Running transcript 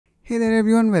Hey there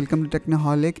everyone, welcome to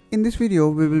Technoholic. In this video,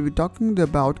 we will be talking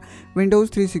about Windows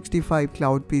 365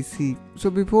 Cloud PC. So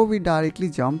before we directly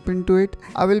jump into it,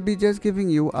 I will be just giving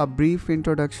you a brief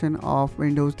introduction of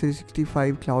Windows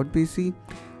 365 Cloud PC.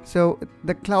 So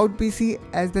the Cloud PC,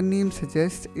 as the name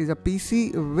suggests, is a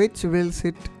PC which will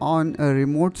sit on a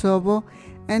remote server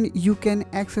and you can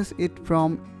access it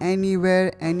from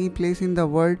anywhere, any place in the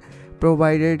world,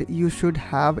 provided you should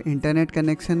have internet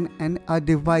connection and a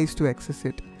device to access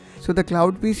it. So the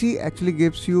Cloud PC actually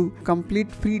gives you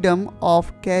complete freedom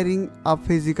of carrying a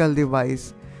physical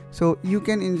device. So you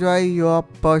can enjoy your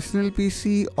personal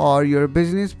PC or your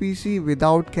business PC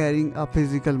without carrying a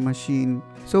physical machine.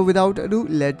 So without ado,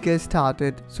 let's get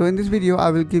started. So in this video,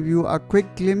 I will give you a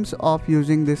quick glimpse of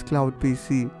using this Cloud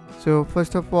PC. So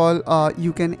first of all,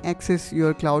 you can access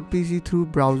your Cloud PC through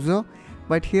browser.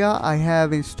 But here I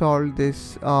have installed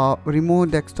this remote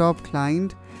desktop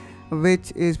client,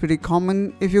 which is pretty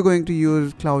common if you're going to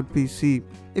use Cloud PC.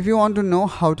 If you want to know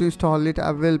how to install it,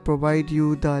 I will provide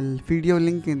you the video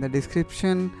link in the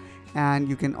description, and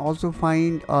you can also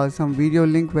find some video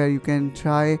link where you can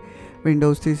try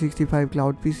Windows 365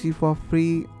 Cloud PC for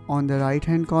free on the right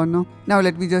hand corner. Now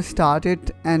let me just start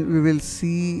it and we will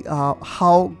see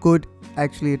how good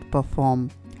actually it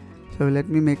performs. So let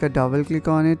me make a double click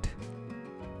on it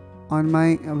on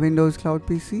my Windows Cloud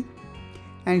PC.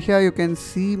 And here you can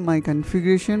see my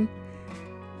configuration.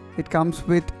 It comes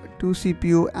with 2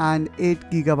 CPU and 8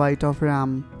 GB of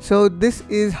RAM. So this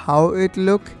is how it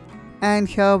looks, and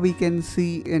here we can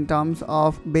see in terms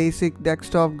of basic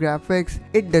desktop graphics,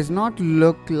 it does not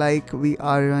look like we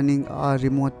are running a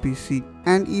remote PC.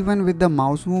 And even with the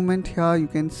mouse movement here, you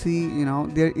can see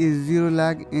there is zero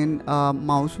lag in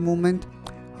mouse movement.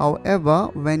 However,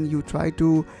 when you try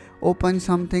to open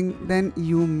something, then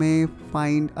you may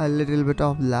find a little bit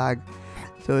of lag.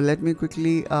 So let me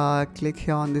quickly click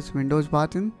here on this Windows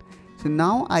button. So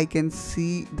now I can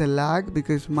see the lag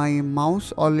because my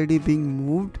mouse already being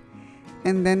moved,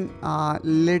 and then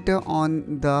later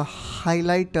on the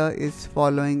highlighter is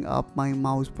following up my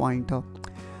mouse pointer.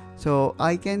 So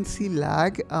I can see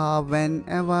lag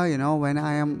whenever when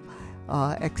I am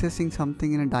accessing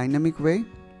something in a dynamic way.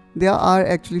 There are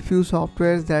actually few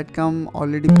softwares that come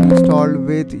already installed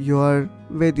with your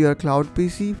Cloud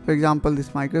PC. For example,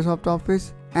 this Microsoft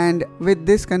Office, and with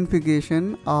this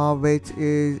configuration, which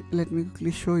is, let me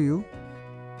quickly show you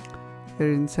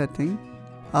here in setting,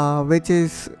 which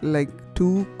is like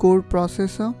 2-core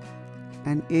processor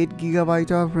and 8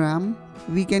 GB of RAM,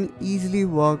 we can easily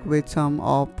work with some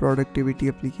of productivity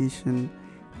application,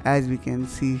 as we can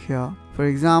see here. For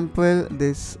example,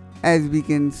 this, as we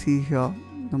can see here,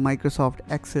 the Microsoft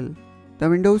Excel. The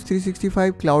Windows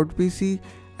 365 Cloud PC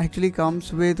actually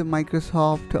comes with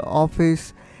Microsoft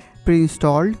Office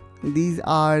pre-installed. These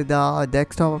are the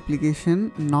desktop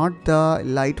application, not the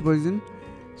light version.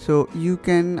 So you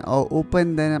can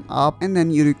open them up, and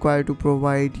then you require to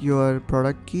provide your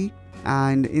product key.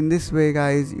 And in this way,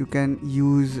 guys, you can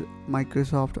use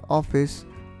Microsoft Office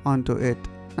onto it.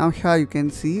 Now here you can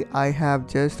see I have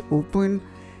just opened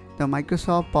the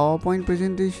Microsoft PowerPoint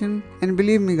presentation, and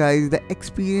believe me guys, the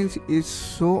experience is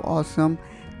so awesome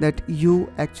that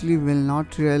you actually will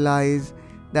not realize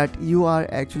that you are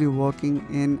actually working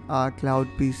in a Cloud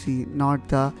PC, not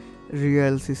the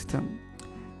real system.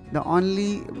 The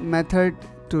only method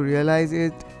to realize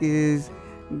it is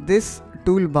this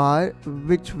toolbar,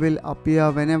 which will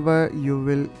appear whenever you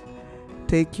will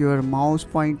take your mouse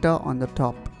pointer on the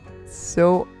top.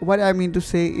 So what I mean to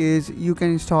say is, you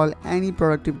can install any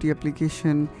productivity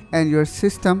application and your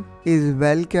system is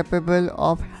well capable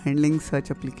of handling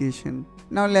such application.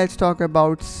 Now let's talk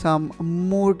about some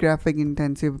more graphic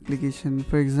intensive application.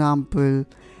 For example,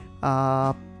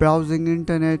 browsing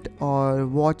internet or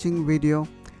watching video.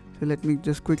 So let me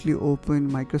just quickly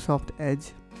open Microsoft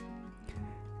Edge.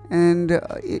 And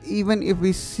even if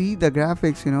we see the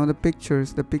graphics,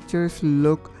 the pictures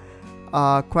look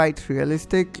quite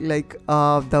realistic, like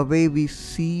the way we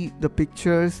see the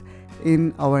pictures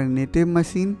in our native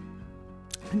machine.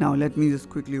 Now let me just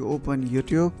quickly open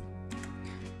YouTube,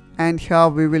 and here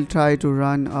we will try to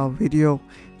run a video,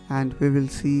 and we will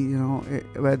see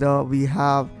whether we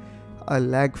have a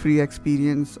lag free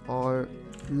experience or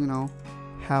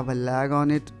have a lag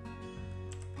on it.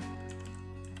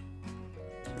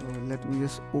 So let me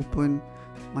just open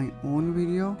my own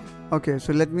video. Okay,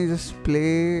 so let me just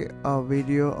play a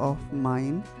video of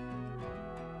mine.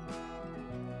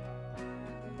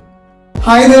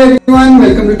 Hi there everyone,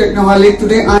 welcome to Technoholic.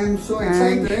 Today I am so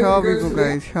excited. And here we go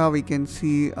guys, here we can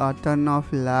see a ton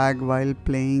of lag while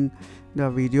playing the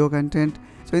video content.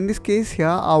 So in this case here,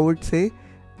 I would say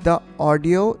The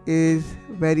audio is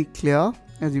very clear,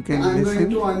 as you can listen. I'm going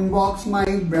to unbox my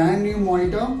brand new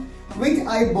monitor, which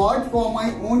I bought for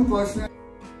my own personal.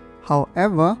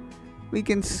 However, we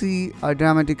can see a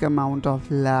dramatic amount of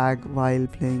lag while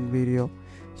playing video.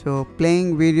 So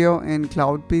playing video in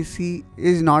Cloud PC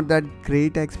is not that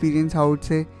great experience, I would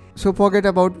say. So forget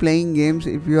about playing games.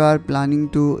 If you are planning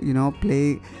to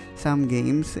play some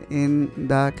games in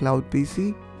the Cloud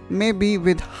PC, maybe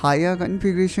with higher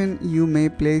configuration you may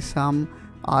play some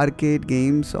arcade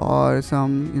games or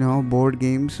some board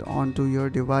games onto your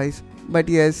device. But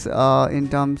yes, in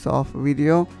terms of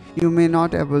video, you may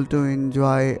not able to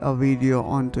enjoy a video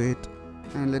onto it.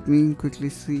 And let me quickly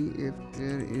see if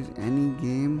there is any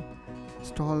game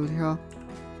installed here.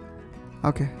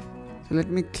 Okay, so let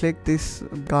me click this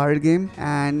card game,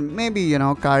 and maybe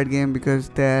card game, because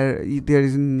there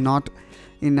is not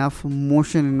enough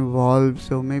motion involved,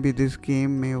 so maybe this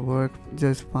game may work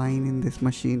just fine in this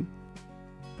machine.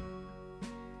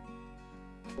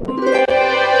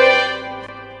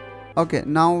 Okay,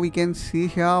 now we can see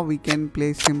here we can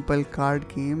play simple card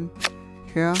game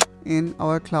here in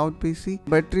our Cloud PC,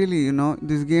 but really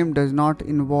this game does not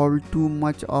involve too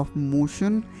much of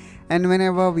motion, and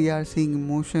whenever we are seeing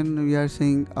motion, we are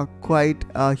seeing quite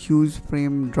a huge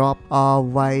frame drop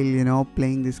while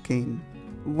playing this game.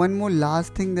 One more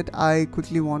last thing that I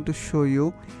quickly want to show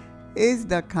you is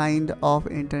the kind of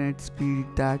internet speed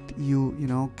that you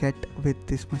get with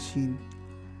this machine.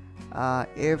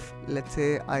 If let's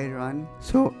say I run,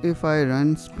 so if I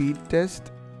run speed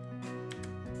test,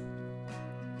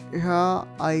 here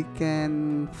I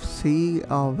can see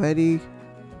a very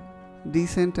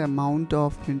decent amount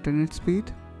of internet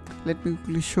speed. Let me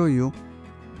quickly show you.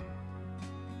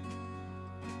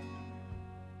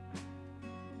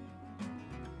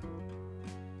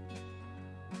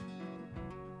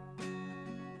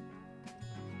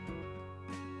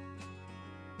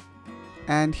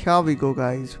 And here we go,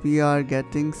 guys, we are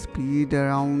getting speed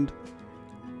around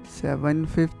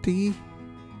 750.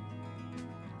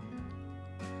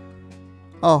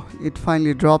 Oh, it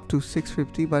finally dropped to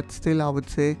 650, but still I would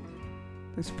say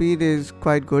the speed is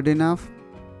quite good enough.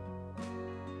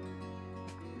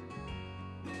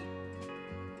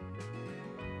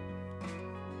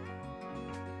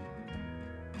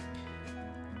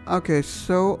 Okay,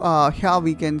 so here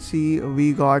we can see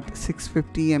we got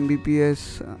 650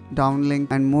 Mbps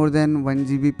downlink and more than 1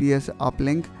 Gbps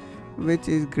uplink, which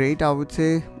is great, I would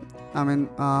say. I mean,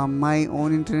 my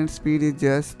own internet speed is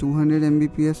just 200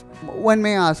 Mbps. One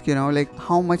may ask, like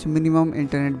how much minimum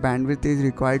internet bandwidth is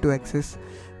required to access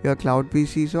your Cloud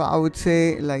PC. So I would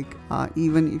say, like,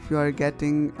 even if you are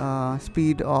getting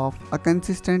speed of a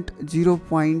consistent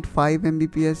 0.5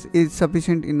 Mbps is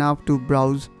sufficient enough to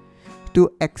browse, to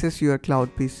access your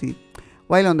Cloud PC.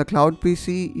 While on the Cloud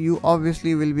PC, you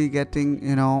obviously will be getting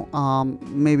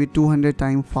maybe 200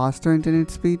 times faster internet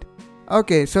speed.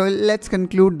 Okay, so let's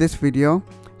conclude this video.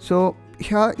 So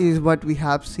here is what we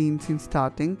have seen since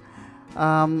starting,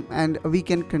 and we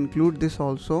can conclude this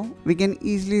also. We can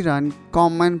easily run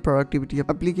common productivity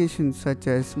applications such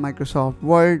as Microsoft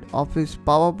Word, Office,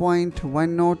 PowerPoint,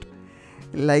 OneNote.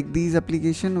 Like these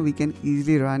applications, we can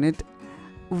easily run it.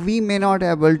 We may not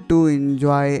able to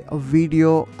enjoy a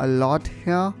video a lot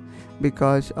here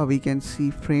because we can see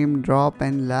frame drop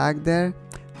and lag there.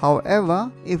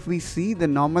 However, if we see the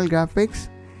normal graphics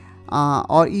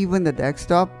or even the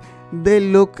desktop, they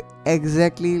look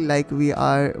exactly like we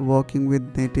are working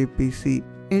with native PC.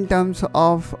 In terms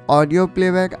of audio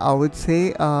playback, I would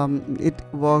say it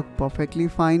worked perfectly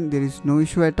fine. There is no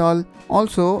issue at all.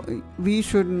 Also, we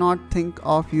should not think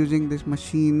of using this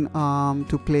machine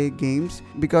to play games,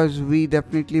 because we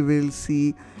definitely will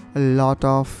see a lot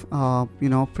of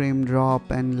frame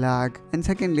drop and lag. And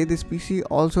secondly, this PC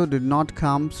also did not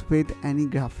comes with any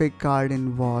graphic card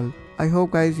involved. I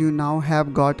hope, guys, you now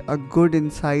have got a good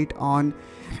insight on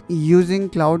using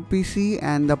Cloud PC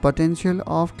and the potential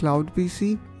of Cloud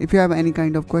PC. If you have any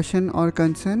kind of question or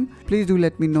concern, please do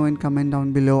let me know in comment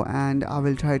down below, and I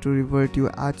will try to revert you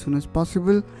as soon as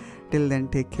possible. Till then,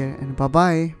 take care and bye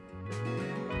bye.